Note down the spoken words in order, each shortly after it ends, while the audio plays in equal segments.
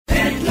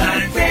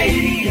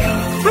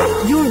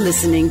You're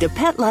listening to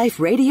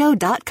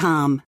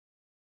PetLifeRadio.com.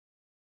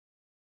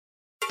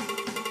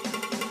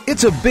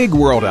 It's a big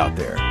world out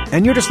there,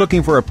 and you're just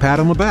looking for a pat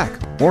on the back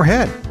or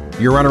head.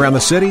 You run around the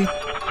city,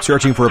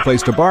 searching for a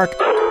place to bark,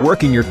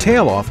 working your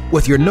tail off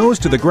with your nose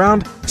to the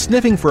ground,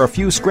 sniffing for a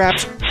few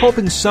scraps,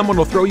 hoping someone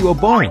will throw you a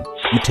bone.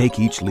 You take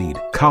each lead,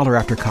 collar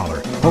after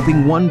collar,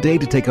 hoping one day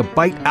to take a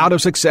bite out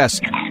of success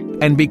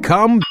and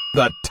become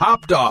the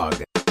top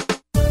dog.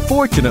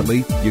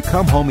 Fortunately, you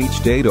come home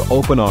each day to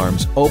open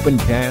arms, open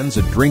cans,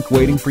 a drink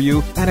waiting for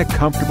you, and a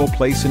comfortable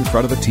place in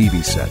front of the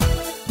TV set.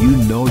 You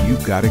know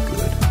you've got it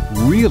good,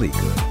 really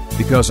good,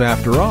 because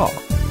after all,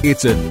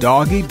 it's a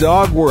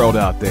doggy-dog world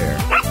out there.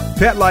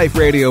 Pet Life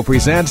Radio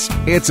presents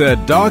It's a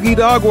Doggy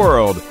Dog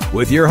World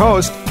with your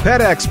host, pet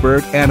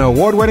expert and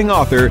award-winning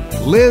author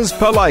Liz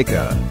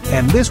Palaika,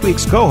 and this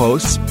week's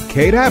co-hosts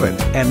Kate Abbott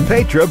and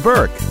Petra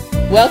Burke.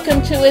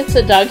 Welcome to It's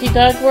a Doggy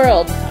Dog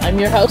World. I'm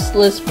your host,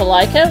 Liz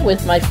Palaika,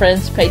 with my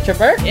friends Petra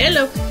Burke.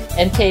 Hello.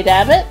 And Kate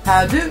Abbott.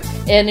 How do?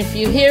 And if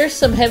you hear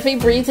some heavy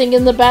breathing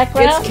in the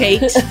background... It's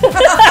Kate.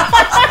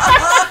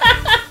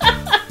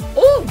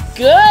 Ooh,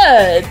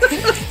 good.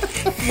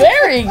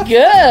 Very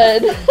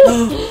good.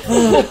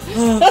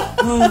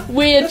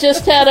 We had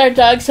just had our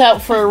dogs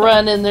out for a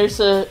run, and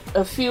there's a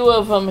few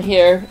of them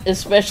here,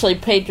 especially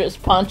Petra's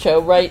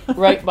Poncho right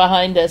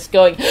behind us,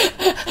 going,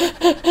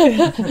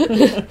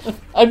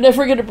 I'm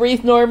never going to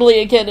breathe normally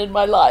again in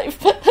my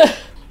life.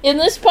 In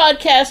this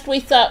podcast, we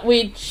thought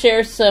we'd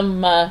share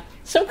some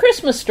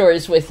Christmas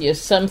stories with you,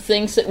 some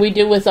things that we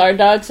do with our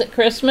dogs at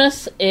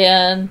Christmas,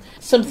 and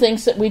some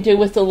things that we do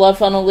with the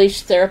Love on a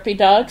Leash therapy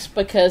dogs,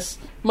 because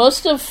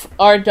most of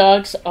our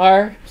dogs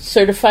are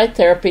certified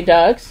therapy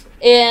dogs.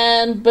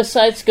 And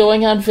besides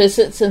going on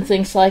visits and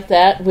things like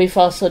that, we've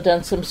also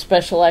done some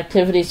special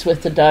activities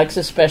with the dogs,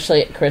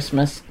 especially at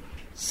Christmas.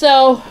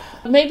 So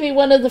maybe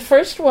one of the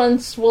first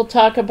ones we'll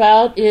talk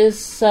about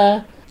is,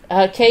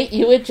 Kate,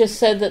 you had just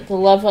said that the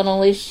Love on a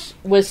Leash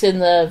was in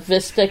the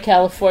Vista,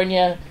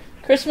 California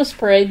Christmas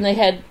parade, and they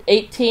had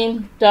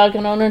 18 dog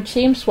and owner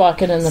teams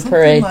walking in the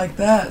parade. Something like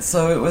that.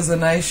 So it was a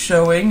nice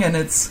showing, and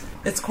it's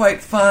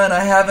quite fun.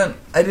 I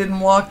didn't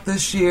walk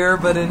this year,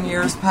 but in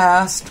years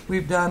past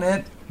we've done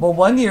it. Well,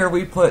 one year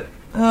we put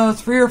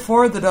 3 or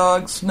 4 of the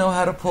dogs know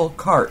how to pull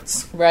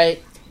carts.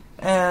 Right.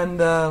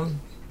 And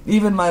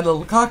even my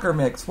little cocker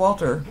mix,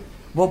 Walter,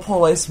 will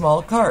pull a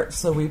small cart.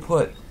 So we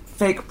put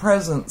fake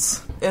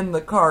presents in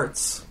the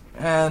carts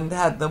and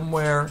had them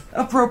wear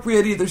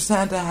appropriate either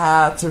Santa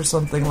hats or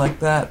something like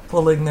that,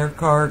 pulling their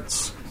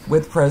carts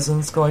with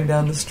presents going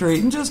down the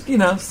street and just,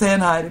 saying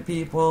hi to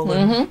people.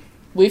 And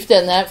We've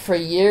done that for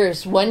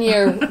years. One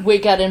year we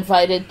got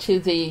invited to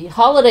the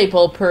Holiday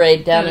Bowl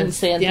parade down in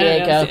San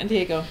Diego. Yeah, San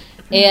Diego.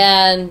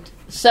 And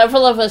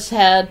several of us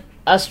had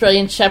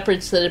Australian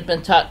Shepherds that had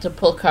been taught to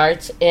pull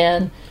carts,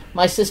 and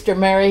my sister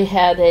Mary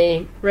had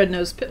a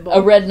red-nosed pit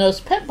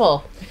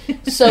bull.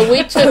 So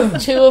we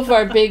took 2 of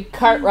our big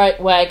Cartwright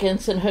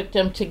wagons and hooked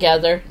them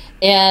together,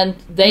 and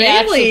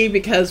they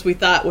because we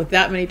thought with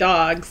that many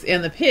dogs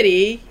and the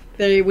pity,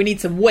 we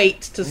need some weight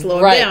to slow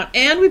them down,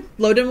 and we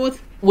loaded them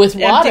with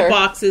water, empty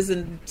boxes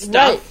and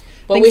stuff. Right.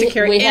 But things to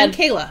carry. And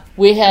Kayla,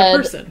 we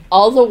had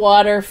all the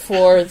water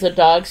for the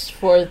dogs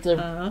for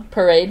the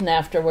parade and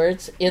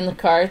afterwards in the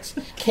carts.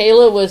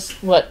 Kayla was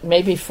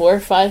maybe 4 or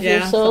 5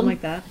 years old, something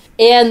like that.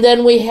 And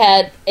then we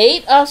had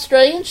 8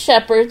 Australian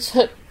Shepherds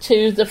hooked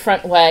to the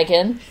front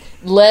wagon,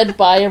 led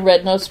by a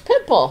red-nosed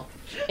pit bull.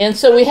 And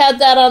so we had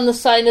that on the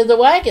sign of the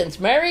wagons.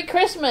 Merry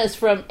Christmas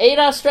from 8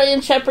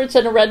 Australian Shepherds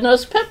and a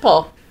red-nosed pit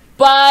bull.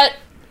 But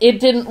it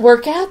didn't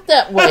work out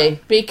that way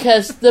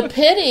because the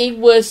pity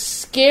was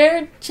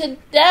scared to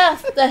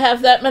death to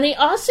have that many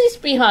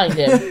Aussies behind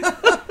him.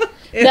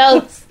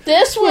 Now,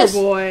 this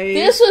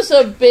was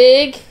a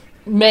big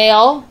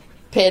male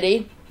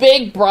pity,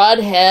 big broad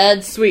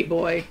head. Sweet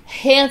boy.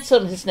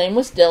 Handsome, his name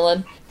was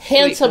Dylan.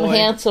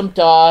 Handsome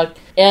dog,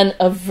 and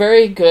a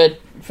very good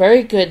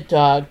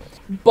dog.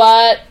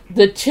 But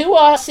the 2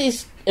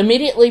 Aussies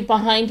immediately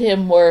behind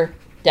him were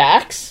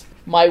Dax,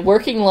 my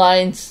working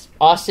lines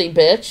Aussie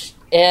bitch,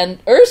 and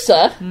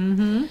Ursa.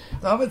 Mm-hmm.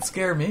 That would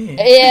scare me.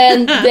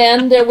 And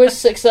then there were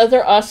 6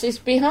 other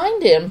Aussies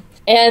behind him.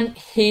 And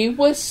he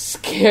was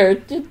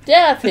scared to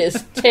death.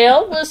 His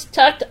tail was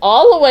tucked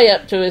all the way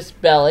up to his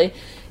belly.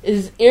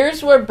 His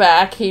ears were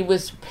back. He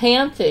was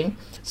panting.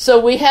 So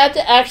we had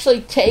to actually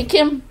take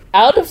him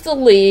out of the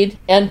lead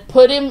and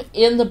put him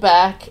in the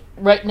back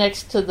right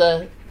next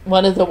to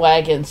one of the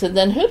wagons. And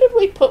then who did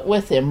we put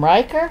with him?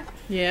 Riker?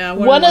 Yeah,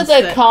 one of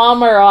the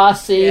calmer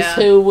Aussies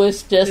who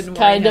was just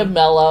kind of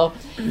mellow.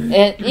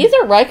 And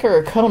either Riker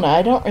or Kona,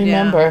 I don't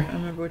remember. Yeah, I don't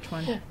remember which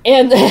one.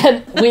 And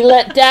then we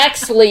let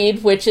Dax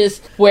lead, which is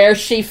where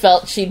she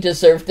felt she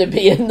deserved to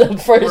be in the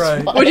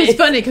first place. Which is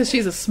funny because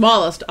she's the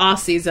smallest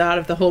Aussies out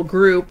of the whole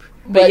group.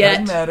 But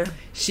yet,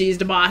 she's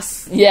the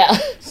boss. Yeah.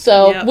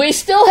 So we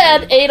still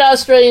had 8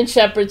 Australian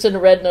Shepherds and a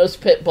red-nosed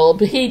pit bull,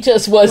 but he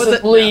just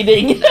wasn't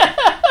leading.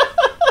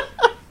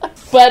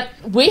 But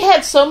we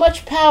had so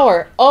much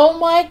power. Oh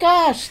my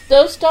gosh,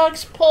 those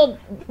dogs pulled.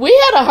 We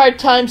had a hard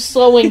time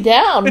slowing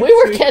down. We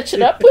were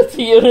catching up with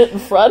the unit in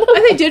front of us.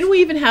 I think, didn't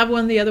we even have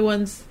one of the other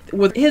ones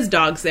with his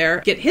dogs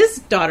there, get his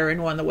daughter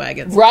in one of the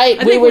wagons?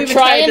 Right, we were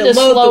trying to load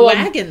slow the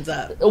wagons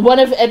up. One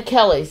of Ed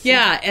Kelly's.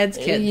 Yeah, Ed's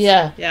kids.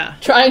 Yeah.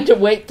 Trying to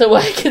weight the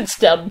wagons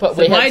down, but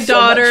so we had my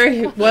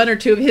daughter, one or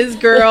two of his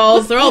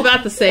girls, they're all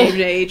about the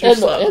same age. And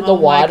the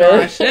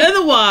water. And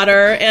the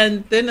water,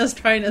 and then us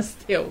trying to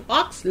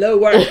walk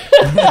slower.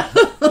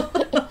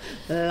 A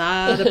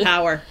lot of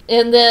power.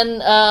 And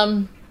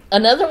then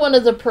another one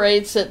of the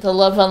parades that the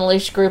Love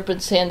Unleashed group in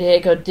San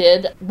Diego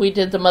did, we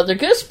did the Mother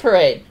Goose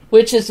Parade,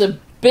 which is a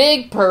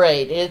big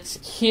parade.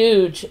 It's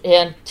huge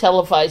and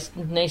televised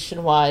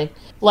nationwide,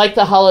 like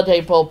the Holiday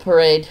Bowl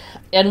Parade.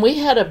 And we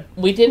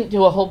didn't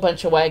do a whole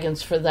bunch of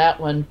wagons for that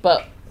one,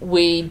 but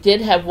we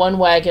did have one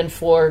wagon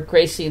for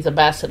Gracie the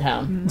Basset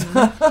Hound.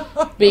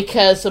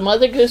 Because the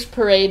Mother Goose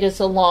Parade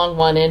is a long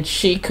one, and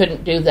she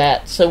couldn't do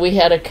that. So we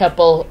had a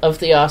couple of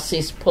the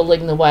Aussies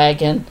pulling the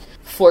wagon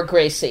for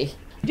Gracie.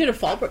 You did a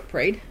Fallbrook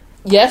Parade.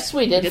 Yes,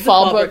 we did.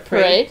 Fallbrook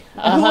Parade.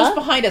 Who was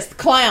behind us? The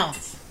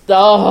clowns.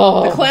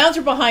 Oh. The clowns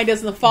were behind us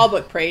in the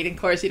Fallbrook Parade. And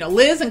of course,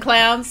 Liz and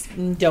clowns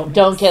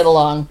don't get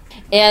along.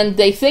 And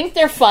they think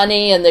they're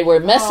funny, and they were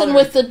messing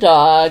with the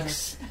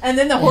dogs. And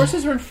then the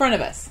horses were in front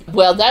of us.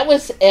 Well, that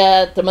was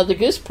at the Mother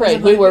Goose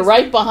Parade. We were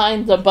right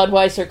behind the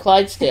Budweiser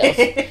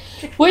Clydesdales,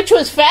 which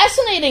was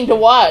fascinating to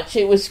watch.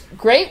 It was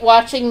great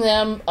watching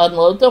them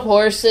unload the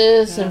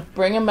horses and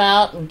bring them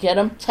out and get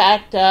them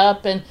tacked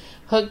up and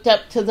hooked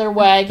up to their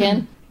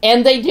wagon.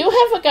 And they do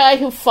have a guy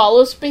who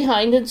follows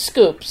behind and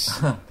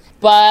scoops.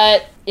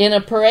 But in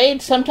a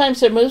parade, sometimes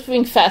they're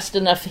moving fast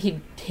enough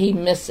he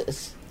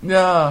misses.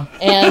 Yeah.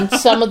 And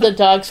some of the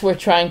dogs were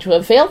trying to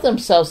avail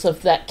themselves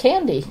of that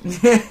candy.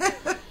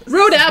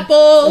 Road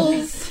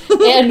apples!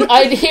 And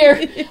I'd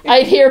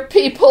hear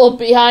people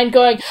behind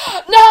going,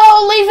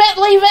 "No, leave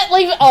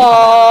it.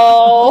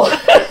 Oh.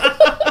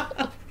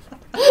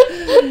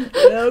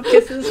 No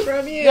kisses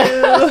from you.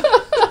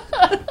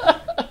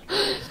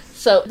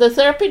 So the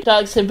therapy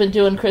dogs have been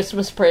doing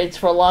Christmas parades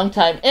for a long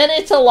time, and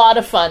it's a lot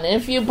of fun. And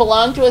if you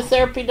belong to a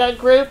therapy dog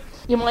group,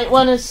 you might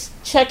want to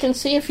check and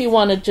see if you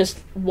want to just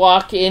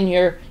walk in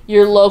your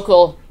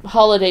local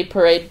holiday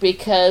parade,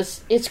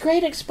 because it's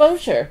great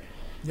exposure.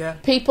 Yeah.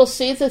 People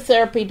see the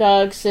therapy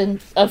dogs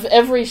of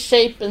every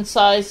shape and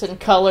size and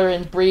color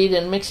and breed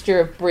and mixture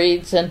of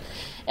breeds, and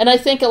I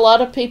think a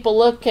lot of people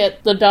look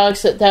at the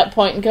dogs at that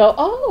point and go,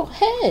 "Oh,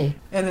 hey."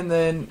 And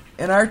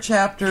in our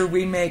chapter,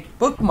 we make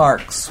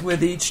bookmarks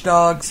with each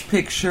dog's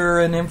picture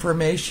and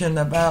information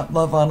about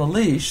Love on a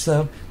Leash,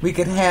 so we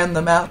could hand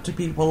them out to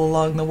people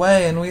along the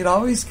way, and we'd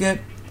always get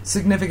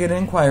significant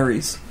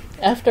inquiries.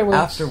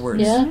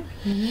 Afterwards. Yeah.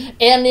 Mm-hmm.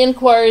 And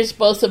inquiries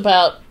both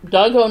about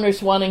dog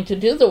owners wanting to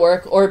do the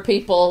work or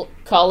people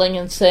calling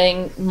and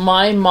saying,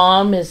 "My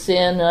mom is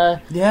in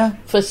a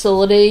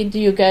facility. Do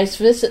you guys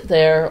visit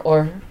there?"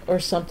 or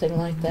something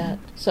like that.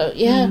 So,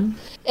 yeah. Mm-hmm.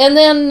 And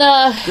then...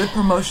 good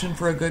promotion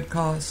for a good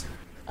cause.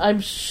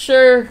 I'm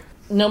sure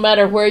no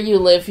matter where you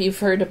live, you've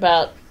heard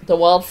about the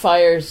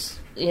wildfires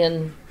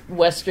in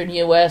western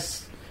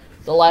U.S.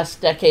 the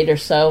last decade or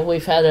so.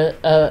 We've had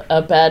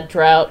a bad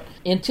drought.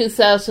 In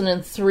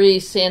 2003,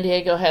 San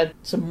Diego had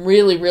some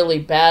really, really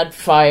bad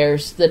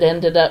fires that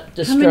ended up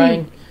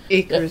destroying... How many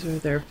acres were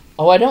there?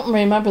 Oh, I don't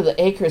remember the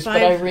acres,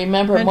 but I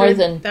remember more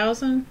than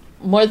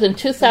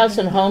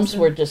 2,000 homes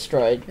were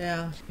destroyed.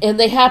 Yeah. And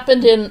they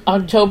happened in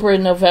October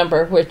and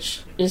November,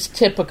 which is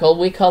typical.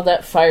 We call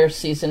that fire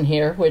season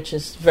here, which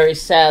is very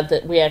sad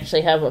that we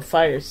actually have a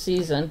fire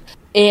season.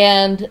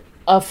 And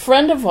a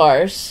friend of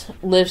ours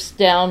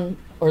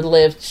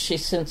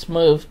she's since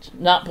moved,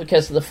 not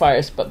because of the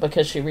fires, but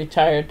because she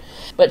retired.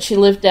 But she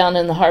lived down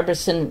in the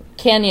Harbison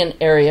Canyon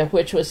area,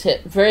 which was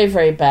hit very,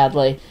 very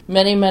badly.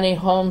 Many, many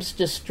homes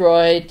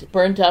destroyed,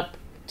 burned up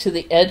to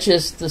the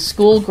edges, the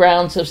school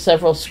grounds of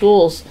several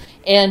schools.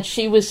 And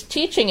she was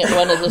teaching at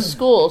one of the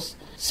schools.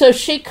 So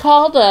she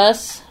called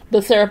us,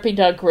 the therapy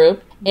dog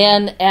group,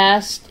 and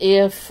asked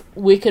if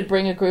we could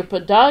bring a group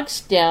of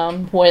dogs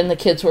down when the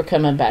kids were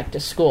coming back to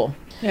school.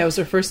 Yeah, it was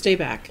her first day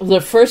back. The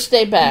first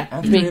day back.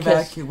 After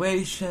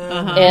evacuation.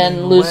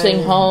 And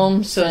losing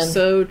homes.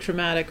 So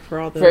traumatic for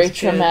all those kids. Very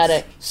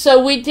traumatic.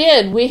 So we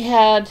did. We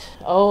had,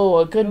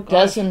 a good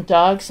dozen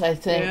dogs, I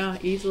think. Yeah,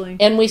 easily.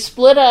 And we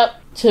split up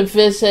to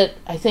visit,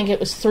 I think it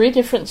was 3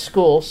 different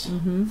schools.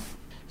 Mm-hmm.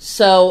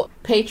 So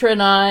Petra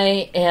and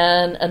I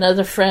and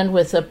another friend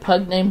with a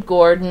pug named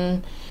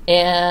Gordon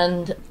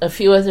and a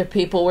few other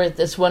people were at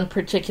this one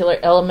particular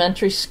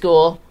elementary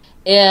school.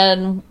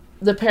 And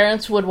the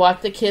parents would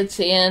walk the kids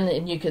in,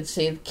 and you could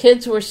see the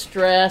kids were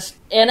stressed.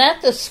 And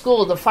at the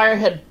school, the fire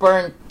had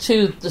burned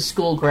to the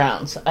school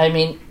grounds. I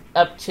mean,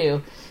 up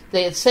to.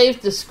 They had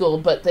saved the school,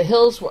 but the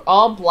hills were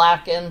all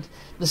blackened.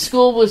 The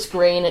school was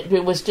green.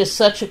 It was just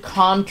such a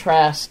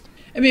contrast.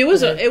 I mean,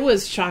 it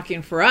was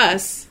shocking for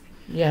us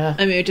Yeah.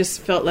 I mean, it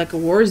just felt like a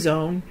war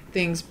zone.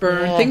 Things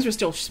burned. Yeah. Things were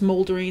still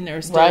smoldering. There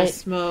was still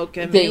smoke.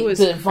 I mean, it was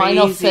the crazy.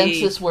 Vinyl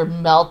fences were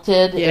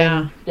melted.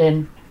 Yeah.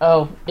 And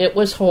it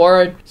was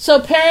horrid. So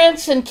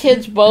parents and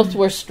kids both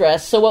were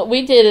stressed. So what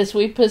we did is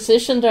we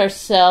positioned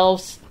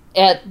ourselves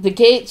at the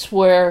gates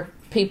where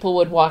people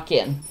would walk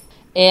in.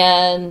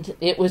 And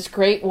it was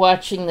great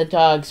watching the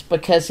dogs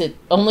because it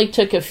only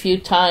took a few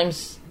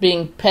times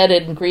being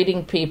petted and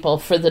greeting people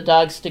for the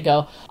dogs to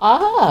go,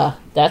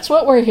 that's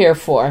what we're here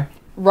for.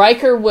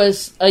 Riker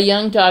was a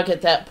young dog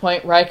at that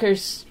point.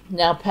 Riker's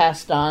now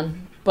passed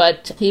on,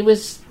 but he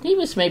was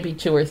maybe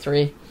 2 or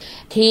 3.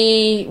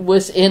 He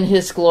was in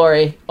his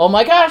glory. Oh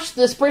my gosh,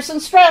 this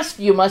person's stressed.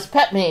 You must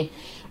pet me.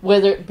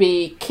 Whether it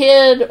be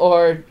kid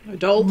or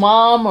adult,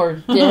 mom or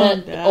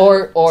dad,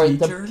 or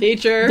the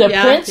teacher. The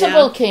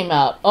principal came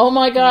out. Oh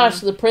my gosh,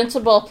 the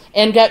principal,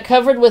 and got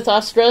covered with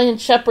Australian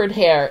Shepherd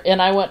hair.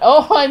 And I went,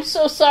 oh, I'm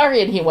so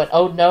sorry. And he went,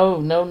 oh,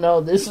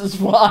 no, this is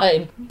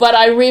fine. But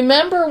I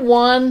remember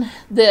one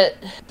that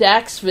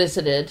Dax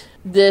visited.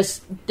 This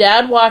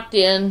dad walked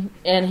in,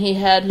 and he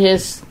had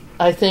his,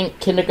 I think,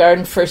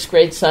 kindergarten, first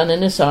grade son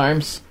in his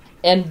arms.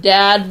 And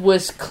Dad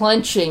was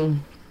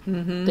clenching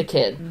the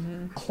kid.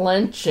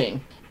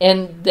 Clenching.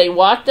 And they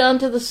walked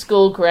onto the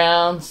school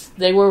grounds.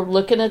 They were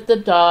looking at the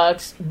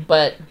dogs,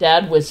 but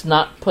Dad was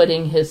not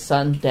putting his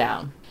son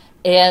down.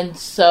 And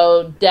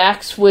so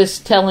Dax was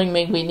telling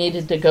me we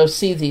needed to go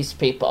see these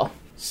people.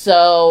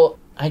 So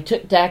I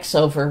took Dax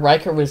over.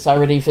 Riker was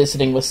already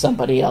visiting with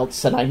somebody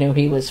else, and I knew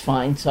he was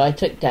fine. So I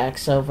took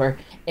Dax over.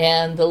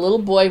 And the little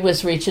boy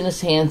was reaching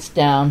his hands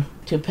down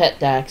to pet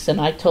Dax. And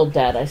I told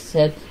Dad, I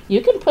said,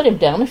 you can put him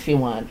down if you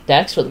want.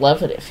 Dax would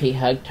love it if he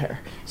hugged her.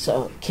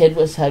 So kid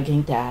was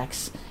hugging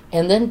Dax.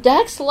 And then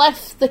Dax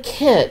left the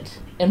kid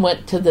and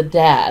went to the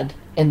dad.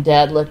 And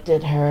Dad looked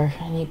at her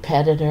and he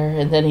petted her.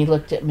 And then he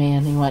looked at me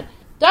and he went,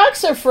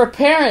 dogs are for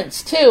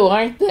parents too,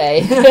 aren't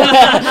they?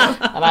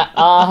 I'm like,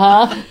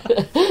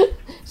 uh-huh.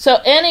 So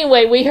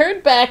anyway, we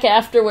heard back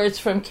afterwards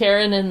from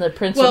Karen and the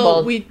principal.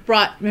 Well,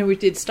 we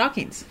did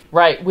stockings.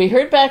 Right. We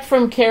heard back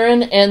from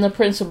Karen and the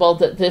principal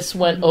that this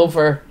went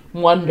over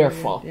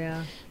wonderful.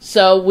 Yeah.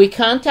 So we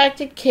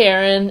contacted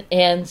Karen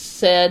and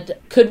said,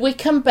 could we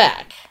come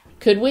back?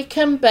 Could we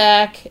come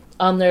back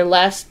on their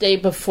last day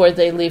before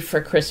they leave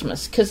for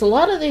Christmas? Because a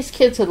lot of these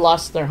kids had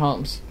lost their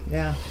homes.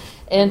 Yeah.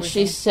 And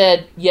she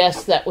said,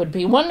 yes, that would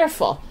be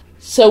wonderful.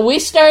 So we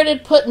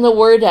started putting the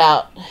word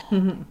out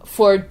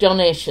for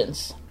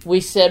donations. We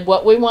said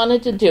what we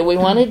wanted to do. We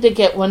wanted to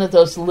get one of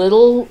those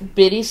little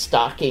bitty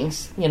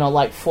stockings,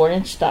 like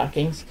 4-inch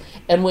stockings.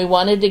 And we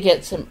wanted to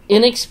get some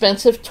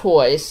inexpensive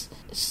toys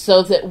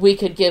so that we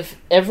could give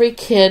every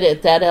kid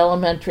at that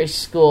elementary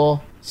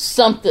school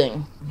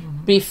something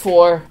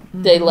before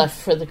they left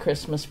for the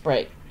Christmas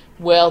break.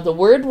 Well, the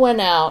word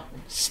went out.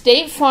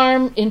 State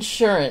Farm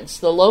Insurance,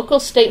 the local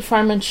State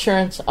Farm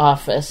Insurance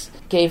office,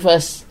 gave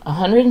us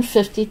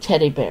 150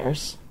 teddy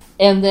bears.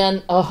 And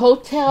then a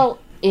hotel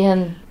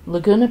in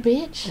Laguna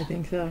Beach? I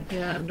think so,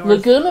 yeah. North.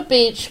 Laguna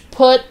Beach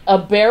put a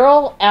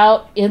barrel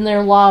out in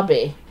their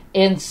lobby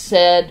and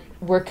said,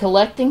 we're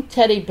collecting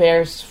teddy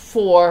bears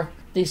for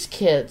these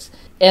kids.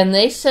 And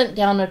they sent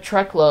down a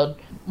truckload.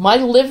 My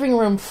living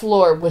room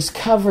floor was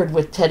covered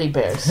with teddy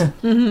bears.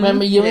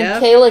 Remember, you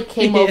and Kayla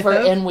came over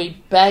and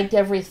we bagged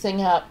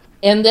everything up.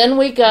 And then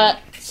we got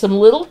some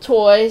little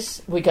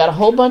toys. We got a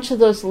whole bunch of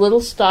those little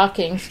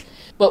stockings.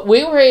 But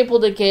we were able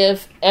to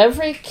give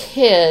every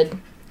kid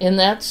in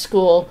that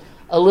school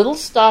a little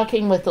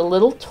stocking with a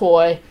little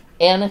toy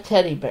and a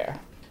teddy bear.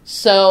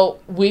 So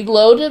we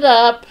loaded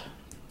up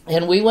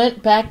and we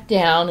went back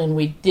down and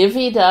we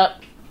divvied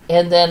up.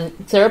 And then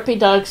therapy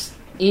dogs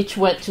each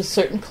went to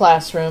certain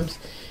classrooms.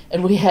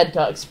 And we had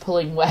dogs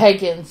pulling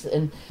wagons.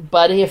 And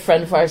Buddy, a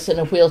friend of ours in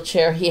a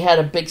wheelchair, he had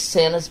a big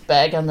Santa's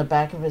bag on the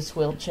back of his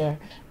wheelchair.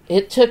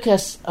 It took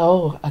us,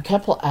 a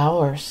couple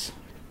hours.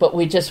 But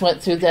we just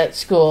went through that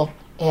school.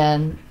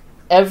 And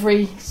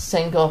every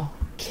single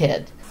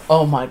kid,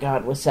 oh my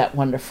God, was that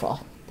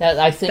wonderful.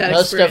 I think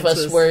most of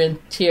us were in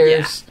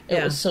tears.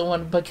 It was so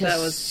wonderful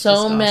because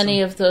so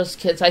many of those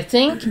kids, I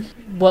think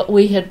what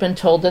we had been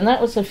told, and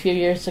that was a few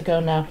years ago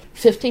now,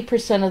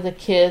 50% of the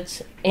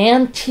kids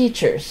and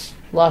teachers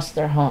lost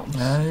their homes.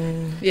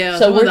 Yeah,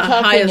 so we're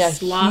talking the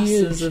highest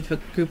losses of a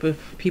group of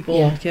people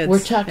and kids. We're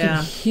talking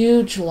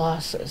huge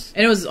losses.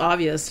 And it was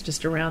obvious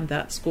just around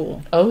that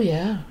school. Oh,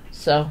 yeah.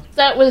 So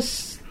that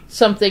was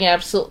something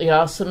absolutely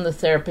awesome the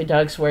therapy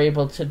dogs were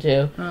able to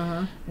do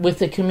with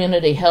the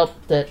community help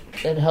that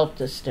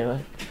helped us do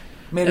it.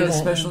 Made it a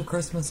special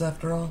Christmas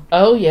after all.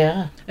 Oh,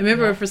 yeah. I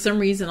remember for some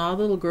reason all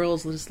the little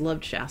girls just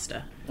loved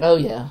Shasta. Oh,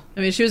 yeah. I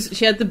mean,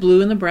 she had the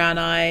blue and the brown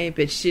eye,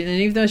 but she didn't,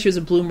 even though she was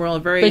a blue merle,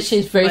 but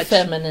she's very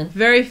feminine.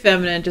 Very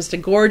feminine, just a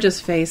gorgeous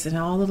face, and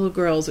all the little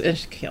girls, and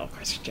of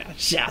course,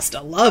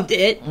 Shasta loved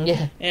it.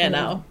 Yeah. You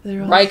know.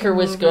 Riker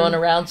was going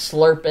around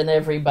slurping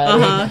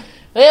everybody.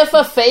 If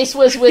a face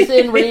was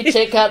within reach,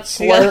 it got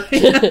slurped.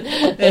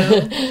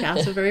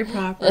 Cats are very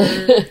proper.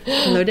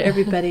 Hello to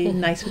everybody.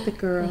 Nice with the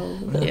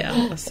girls.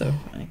 Yeah, that's so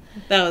funny.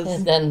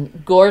 And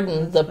then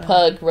Gordon, the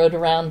pug, rode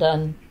around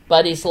on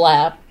Buddy's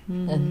lap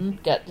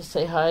and got to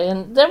say hi.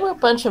 And there were a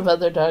bunch of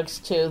other dogs,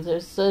 too.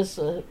 There's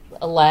a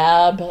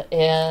lab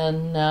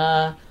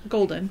and...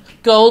 Golden.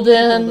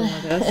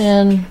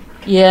 And,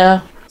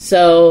 yeah.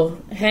 So,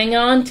 hang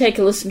on, take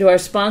a listen to our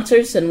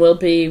sponsors, and we'll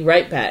be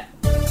right back.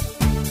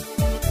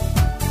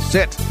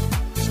 Sit.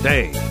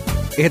 Stay.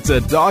 It's a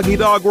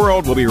dog-eat-dog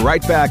world. We'll be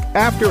right back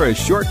after a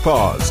short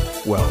pause.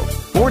 Well,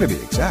 4 to be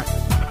exact.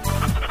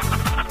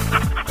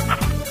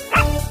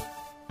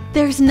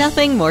 There's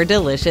nothing more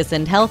delicious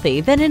and healthy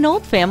than an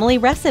old family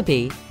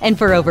recipe. And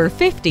for over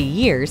 50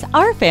 years,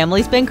 our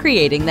family's been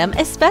creating them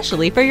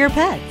especially for your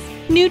pets.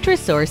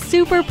 Nutrisource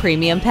Super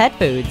Premium Pet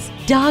Foods.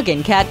 Dog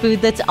and cat food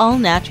that's all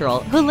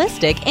natural,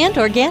 holistic, and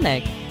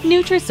organic.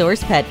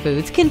 Nutrisource Pet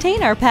Foods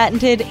contain our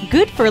patented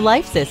Good for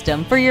Life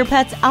system for your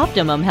pet's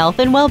optimum health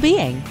and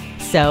well-being.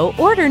 So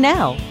order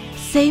now.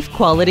 Safe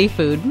quality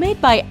food made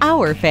by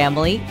our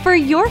family for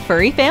your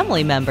furry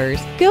family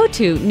members. Go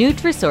to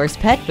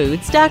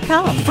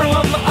NutrisourcePetFoods.com.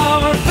 From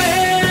our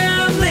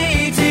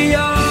family to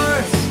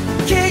yours,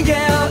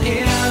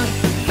 KLN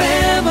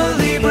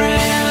Family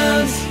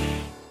Brands.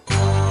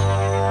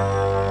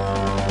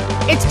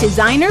 It's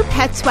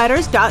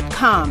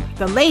DesignerPetSweaters.com,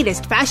 the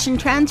latest fashion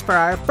trends for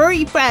our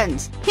furry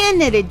friends.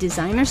 Hand-knitted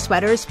designer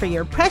sweaters for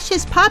your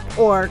precious pup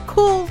or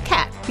cool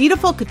cat.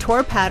 Beautiful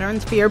couture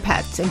patterns for your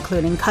pets,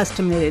 including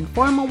custom-knitted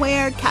formal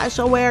wear,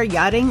 casual wear,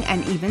 yachting,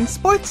 and even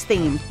sports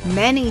themed.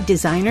 Many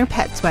designer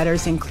pet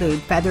sweaters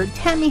include feathered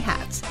Tammy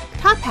hats,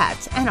 top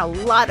hats, and a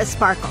lot of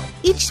sparkle.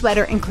 Each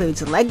sweater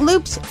includes leg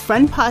loops,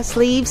 front paw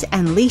sleeves,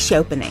 and leash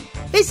opening.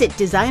 Visit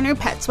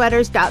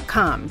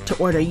DesignerPetSweaters.com to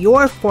order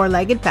your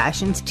 4-legged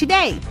fashions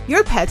today.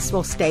 Your pets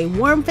will stay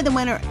warm for the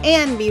winter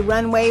and be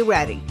runway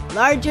ready.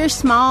 Large or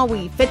small,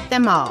 we fit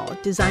them all.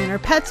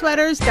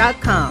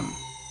 DesignerPetSweaters.com.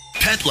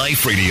 Pet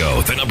Life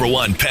Radio, the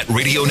 #1 pet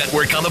radio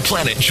network on the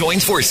planet,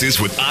 joins forces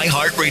with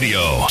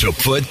iHeartRadio to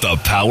put the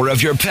power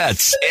of your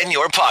pets in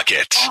your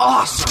pocket.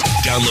 Awesome.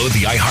 Download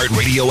the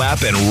iHeartRadio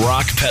app and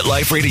rock Pet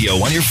Life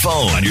Radio on your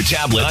phone, on your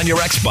tablet, on your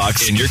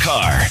Xbox, in your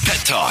car.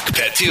 Pet talk,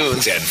 pet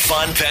tunes, and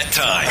fun pet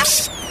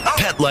times.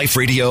 Pet Life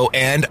Radio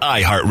and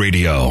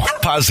iHeartRadio.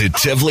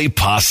 Positively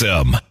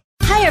Possum.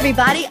 Hi,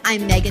 everybody.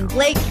 I'm Megan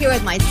Blake here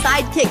with my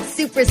sidekick,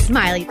 Super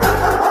Smiley,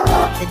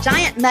 the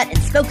giant mutt and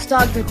spokes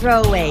dog for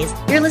throwaways.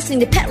 You're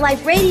listening to Pet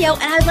Life Radio,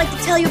 and I'd like to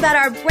tell you about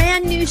our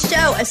brand new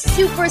show, A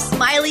Super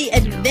Smiley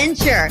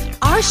Adventure.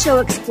 Our show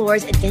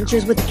explores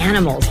adventures with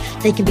animals.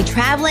 They can be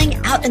traveling,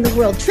 out in the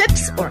world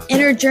trips, or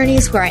inner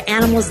journeys where our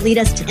animals lead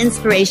us to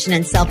inspiration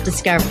and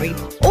self-discovery,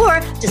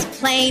 or just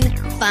plain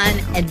fun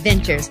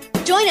adventures.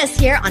 Join us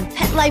here on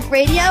Pet Life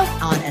Radio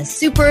on A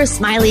Super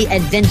Smiley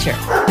Adventure.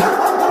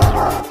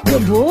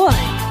 Good boy.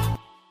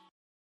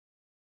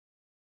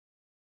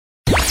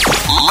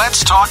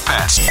 Let's talk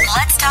pets.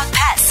 Let's talk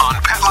pets On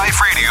Pet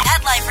Life Radio.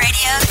 Pet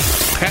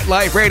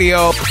Life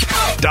Radio.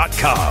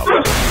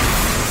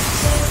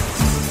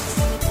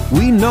 PetLifeRadio.com.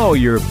 We know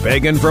you're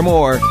begging for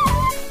more.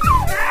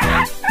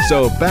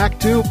 So back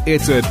to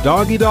It's a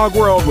Dog-Eat-Dog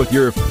World with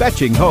your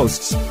fetching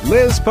hosts,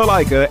 Liz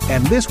Palaika,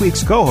 and this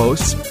week's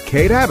co-hosts,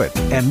 Kate Abbott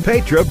and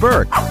Petra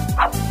Burke.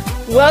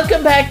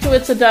 Welcome back to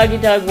It's a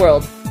Dog-Eat-Dog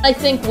World. I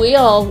think we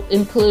all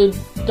include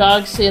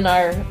dogs in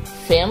our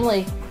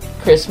family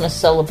Christmas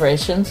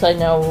celebrations. I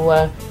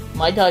know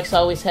my dogs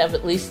always have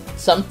at least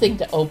something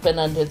to open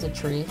under the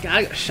tree.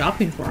 Gotta go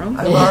shopping for them.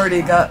 I've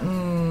already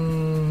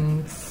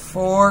gotten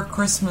 4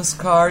 Christmas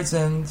cards,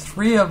 and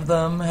 3 of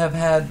them have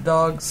had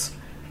dogs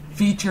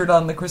featured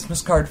on the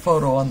Christmas card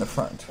photo on the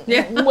front.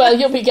 Yeah. Well,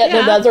 you'll be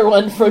getting another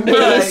one from me.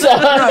 Right, so.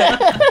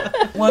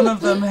 right. One of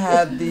them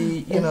had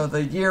the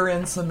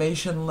year-end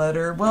summation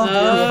letter. Well,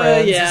 dear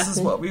friends, this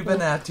is what we've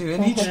been at to.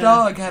 And each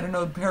dog had an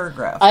old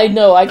paragraph. I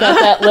know. I got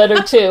that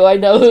letter, too. I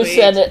know who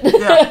sent it.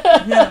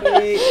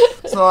 Yeah.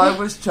 So I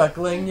was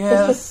chuckling,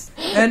 yes.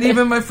 And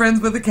even my friends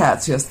with the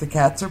cats, yes, the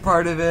cats are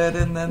part of it.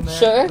 And then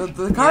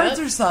the cards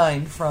are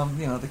signed from,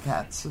 the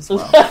cats as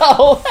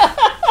well.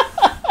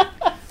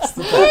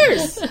 Of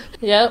course.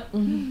 Yep.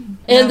 And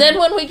then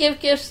when we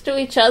give gifts to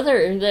each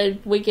other,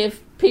 we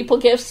give people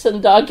gifts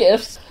and dog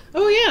gifts.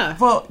 Oh, yeah.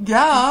 Well,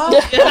 yeah.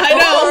 I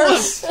know.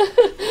 Of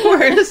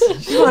course.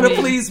 You want to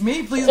please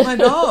me, please my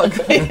dog.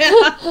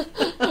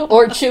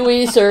 Or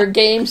chewies or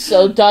games,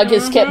 so dog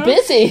is kept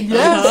busy.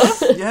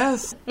 Yes,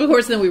 yes. Of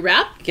course, then we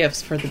wrap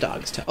gifts for the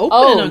dogs to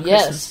open on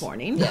Christmas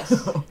morning. Yes.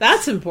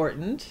 That's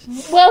important.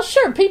 Well,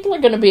 sure, people are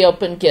going to be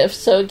open gifts,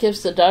 so it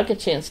gives the dog a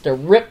chance to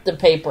rip the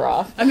paper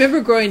off. I remember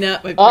growing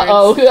up, my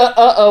parents... We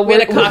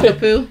had a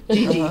cockapoo,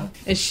 Gigi,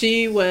 and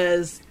she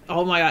was...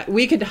 Oh my God,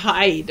 we could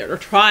hide or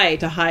try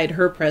to hide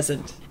her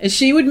present. And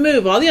she would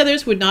move. All the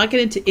others would not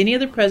get into any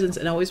other presents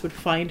and always would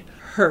find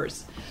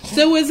hers.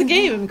 So it was a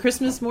game. And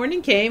Christmas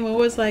morning came and it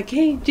was like,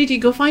 hey, Gigi,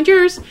 go find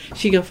yours.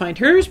 She'd go find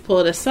hers, pull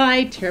it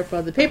aside, tear up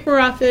all the paper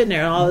off it,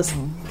 and all this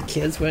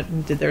kids went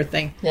and did their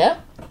thing. Yeah.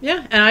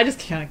 Yeah, and I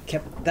just kind of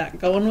kept that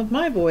going with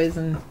my boys.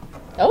 And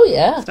Oh,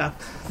 yeah.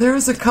 Stuff. There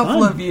was a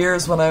couple of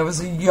years when I was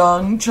a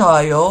young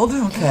child.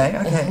 Okay.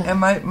 And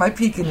my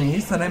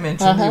Pekingese that I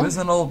mentioned, he was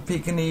an old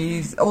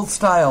Pekingese, old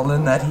style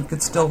in that he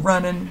could still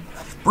run and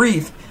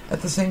breathe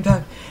at the same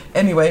time.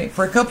 Anyway,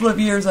 for a couple of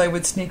years, I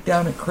would sneak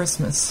down at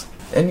Christmas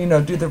and,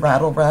 do the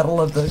rattle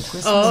of the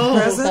Christmas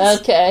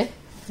presents. Okay.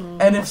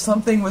 And if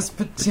something was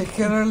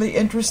particularly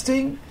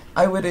interesting,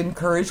 I would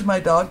encourage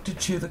my dog to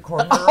chew the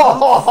corner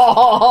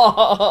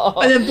off.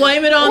 And then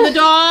blame it on the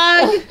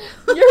dog.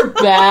 You're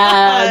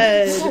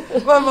bad.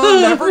 My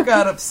mom never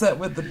got upset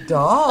with the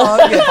dog.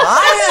 If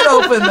I had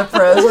opened the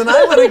present,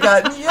 I would have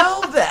gotten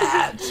yelled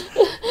at.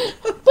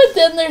 But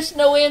then there's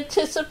no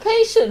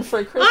anticipation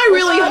for Christmas. I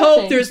really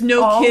hope there's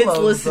no kids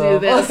listening to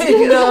this.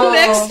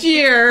 Next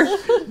year,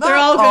 they're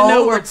all going to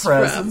know where it's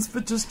presents,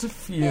 but just a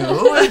few.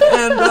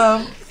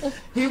 And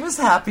he was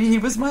happy. He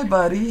was my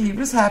buddy. He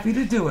was happy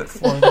to do it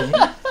for me.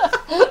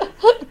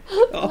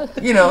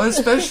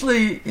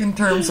 Especially in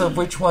terms of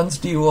which ones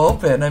do you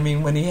open. I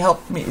mean, when he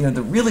helped me,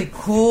 the really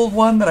cool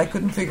one that I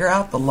couldn't figure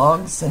out, the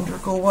long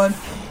cylindrical one,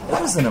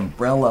 it was an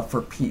umbrella,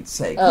 for Pete's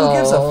sake. Who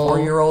gives a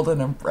 4-year-old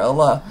an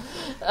umbrella?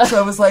 So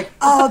I was like,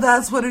 oh,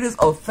 that's what it is.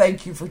 Oh,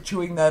 thank you for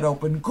chewing that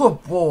open.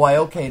 Good boy.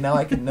 Okay, now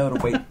I can know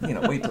to wait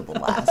till the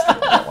last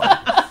one.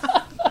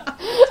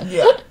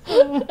 Yeah.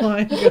 Oh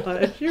my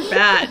gosh, you're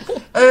bad.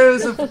 It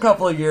was a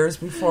couple of years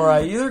before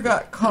I either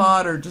got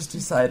caught or just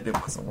decided it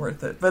wasn't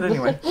worth it. But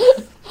anyway,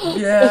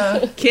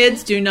 yeah.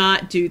 Kids do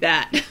not do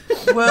that.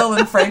 Well,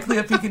 and frankly,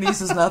 a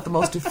Pekingese is not the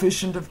most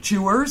efficient of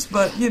chewers,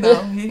 but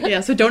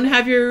so don't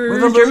have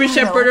your German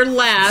Shepherd or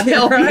Lab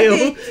help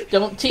you.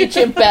 Don't teach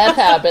him bad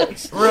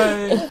habits.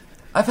 Right.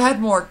 I've had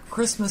more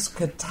Christmas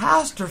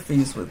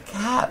catastrophes with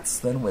cats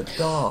than with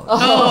dogs.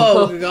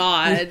 Oh,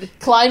 God.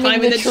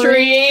 Climbing the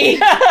tree.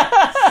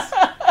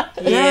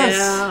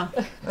 Yes.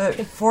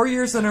 4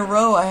 years in a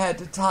row, I had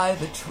to tie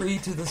the tree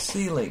to the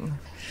ceiling.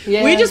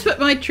 Yeah. We just put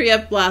my tree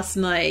up last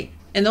night,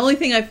 and the only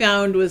thing I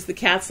found was the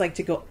cats like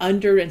to go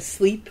under and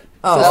sleep.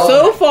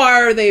 So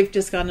far, they've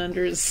just gone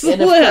under and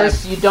slept. And of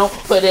course, you don't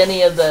put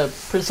any of the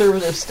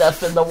preservative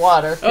stuff in the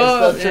water,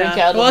 because they'll drink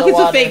out of the water.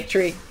 Well, it's a fake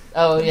tree.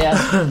 Oh,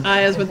 yeah.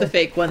 I was with the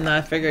fake one that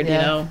I figured,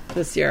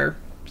 this year,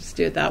 just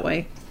do it that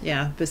way.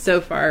 Yeah, but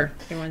so far,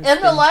 everyone's in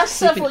the last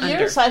several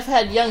years, I've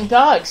had young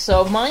dogs,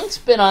 so mine's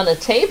been on a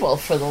table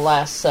for the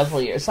last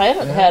several years. I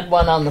haven't had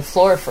one on the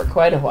floor for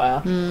quite a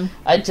while.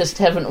 I just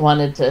haven't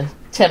wanted to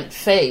tempt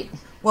fate.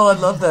 Well, I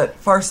love that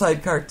Far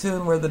Side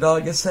cartoon where the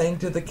dog is saying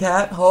to the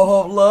cat,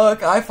 oh,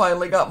 look, I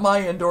finally got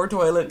my indoor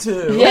toilet,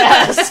 too.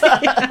 Yes.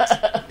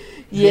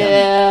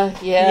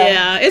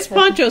 Yeah. It's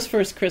Poncho's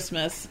first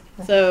Christmas.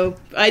 So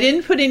I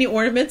didn't put any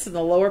ornaments in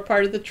the lower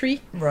part of the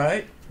tree.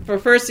 Right. For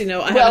first, I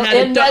haven't had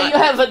a dog. Now you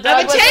have a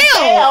dog with a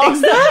tail.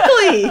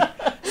 Exactly.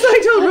 So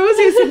I told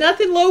Rosie, I said,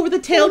 nothing low where the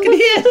tail can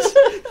hit.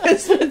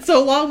 It's been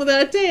so long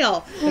without a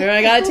tail. There,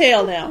 I got a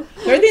tail now.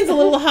 Everything's a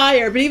little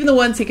higher, but even the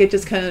ones he could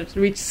just kind of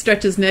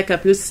stretch his neck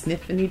up, he was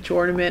sniffing each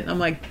ornament. I'm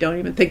like, don't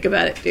even think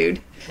about it, dude.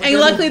 And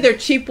luckily, they're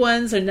cheap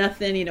ones or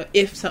nothing,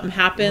 if something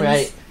happens.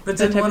 Right. But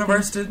didn't one of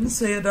our students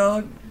say a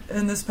dog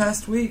in this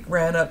past week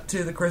ran up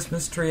to the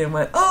Christmas tree and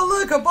went, oh,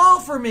 look, a ball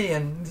for me,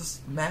 and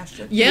just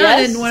mashed it? Yeah,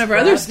 and one of our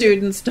other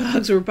students'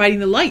 dogs were biting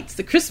the lights,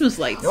 the Christmas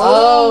lights.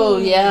 Oh,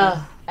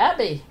 yeah.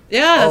 Abby.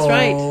 Yeah, that's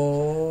right.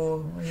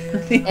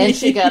 Yeah. And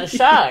she got a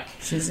shock.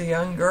 She's a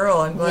young girl.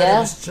 I'm glad it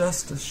was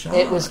just a shock.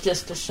 It was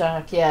just a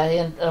shock,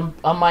 and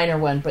a minor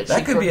one. But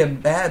that could be a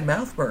bad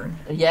mouth burn.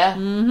 Yeah,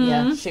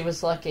 yeah, she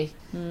was lucky.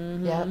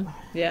 Yeah,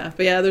 but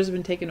there's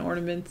been taking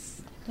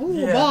ornaments.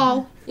 Ooh, a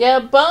ball. Yeah,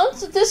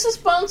 Bones. This is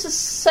Bones'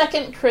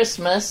 second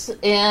Christmas,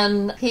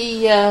 and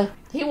he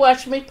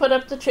watched me put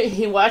up the tree.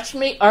 He watched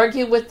me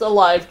argue with the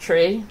live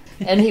tree,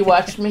 and he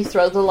watched me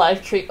throw the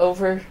live tree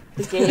over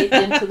the gate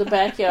into the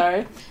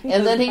backyard,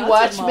 and then he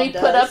watched me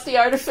put up the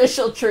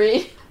artificial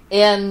tree.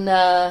 And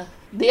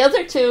the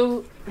other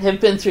two have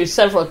been through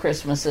several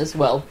Christmases.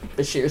 Well,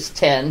 Bashir's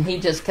 10. He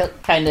just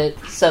kind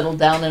of settled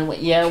down and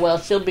went, yeah, well,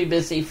 she'll be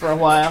busy for a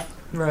while.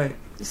 Right.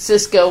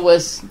 Cisco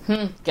was,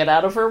 get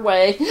out of her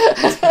way.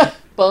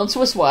 Bones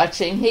was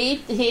watching.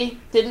 He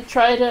didn't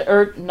try to,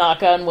 or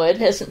knock on wood,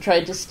 hasn't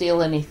tried to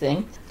steal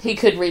anything. He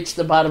could reach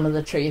the bottom of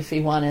the tree if he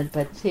wanted,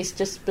 but he's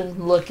just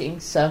been looking,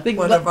 so.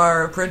 One of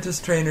our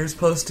apprentice trainers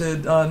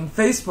posted on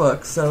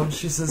Facebook, so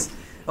she says,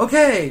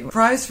 okay,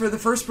 prize for the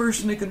first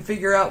person who can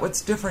figure out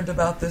what's different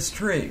about this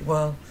tree.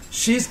 Well,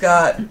 she's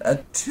got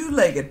a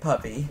two-legged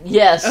puppy.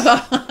 Yes.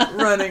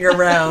 Running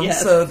around,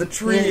 so the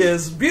tree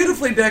is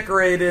beautifully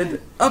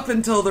decorated up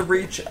until the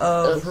reach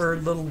of her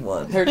little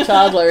one. Her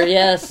toddler,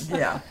 yes.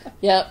 Yeah.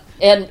 Yep.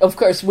 And, of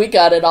course, we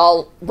got it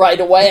all right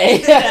away.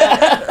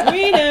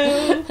 We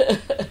knew.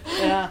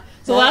 Yeah.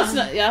 So last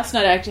night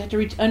I actually had to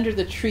reach under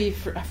the tree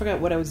for, I forgot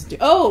what I was doing.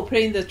 Oh,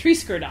 putting the tree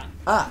skirt on.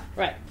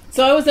 Right.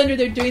 So I was under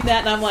there doing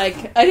that, and I'm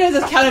like, I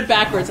just counted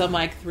backwards. I'm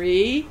like,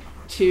 3,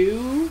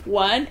 2,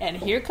 1, and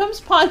here comes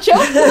Poncho.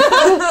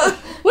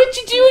 What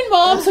you doing,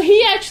 Mom? So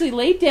he actually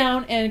laid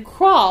down and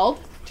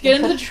crawled to get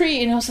into the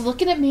tree, and he was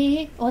looking at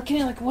me, looking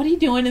at like, what are you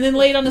doing? And then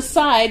laid on his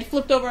side,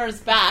 flipped over on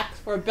his back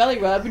for a belly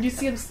rub, and you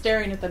see him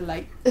staring at the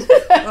light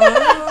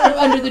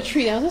under the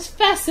tree. That was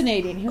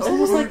fascinating. He was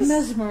almost like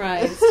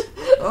mesmerized.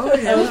 Oh,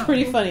 yeah. That was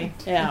pretty funny.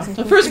 Yeah.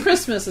 The first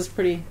Christmas is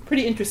pretty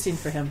interesting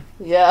for him.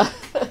 Yeah.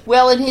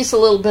 Well, and he's a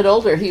little bit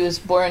older. He was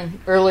born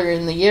earlier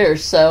in the year,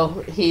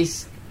 so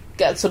he's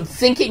got some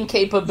thinking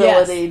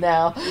capability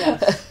now.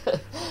 Yes.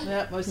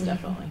 Yeah, most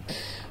definitely.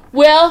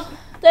 Well,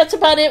 that's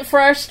about it for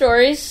our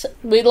stories.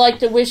 We'd like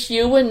to wish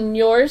you and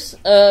yours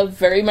a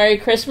very Merry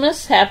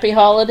Christmas, Happy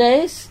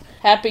Holidays,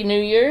 Happy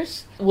New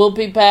Year's. We'll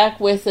be back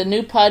with a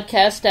new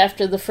podcast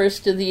after the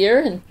first of the year,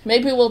 and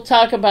maybe we'll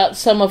talk about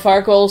some of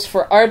our goals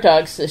for our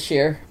dogs this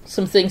year,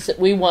 some things that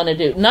we want to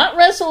do. Not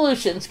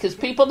resolutions, because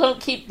people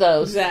don't keep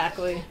those.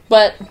 Exactly.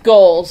 But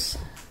goals.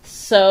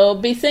 So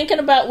be thinking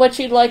about what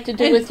you'd like to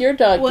do with your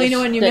dog. Well,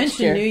 when you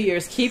mentioned New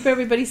Year's, keep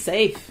everybody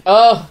safe.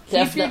 Oh,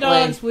 definitely. Keep your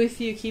dogs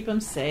with you. Keep them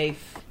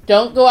safe.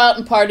 Don't go out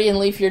and party and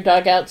leave your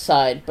dog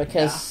outside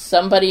because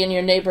somebody in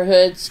your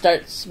neighborhood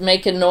starts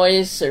making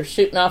noise or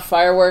shooting off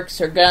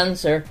fireworks or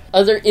guns or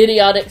other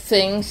idiotic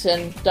things,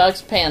 and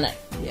dogs panic.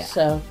 Yeah.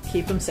 So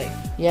keep them safe.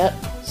 Yep.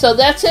 So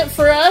that's it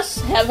for us.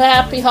 Have a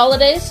happy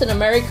holidays and a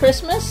Merry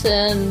Christmas,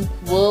 and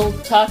we'll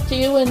talk to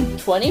you in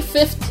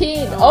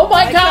 2015. Oh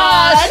my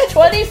gosh!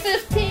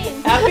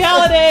 2015! Happy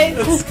holidays!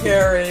 That's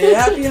scary.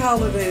 Happy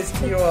holidays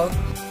to you all.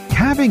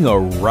 Having a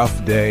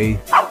rough day?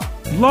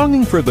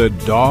 Longing for the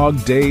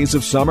dog days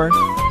of summer?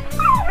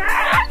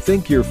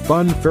 Think your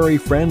fun furry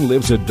friend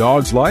lives a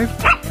dog's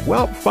life?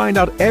 Well, find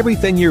out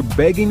everything you're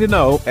begging to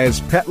know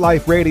as Pet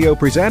Life Radio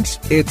presents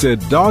It's a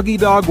Doggy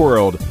Dog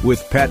World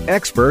with pet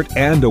expert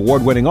and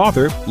award-winning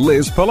author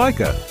Liz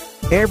Palaika.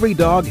 Every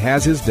dog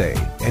has his day,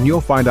 and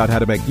you'll find out how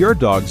to make your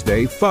dog's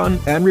day fun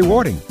and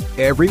rewarding.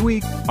 Every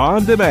week,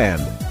 on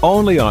demand,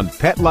 only on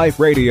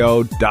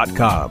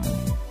PetLifeRadio.com.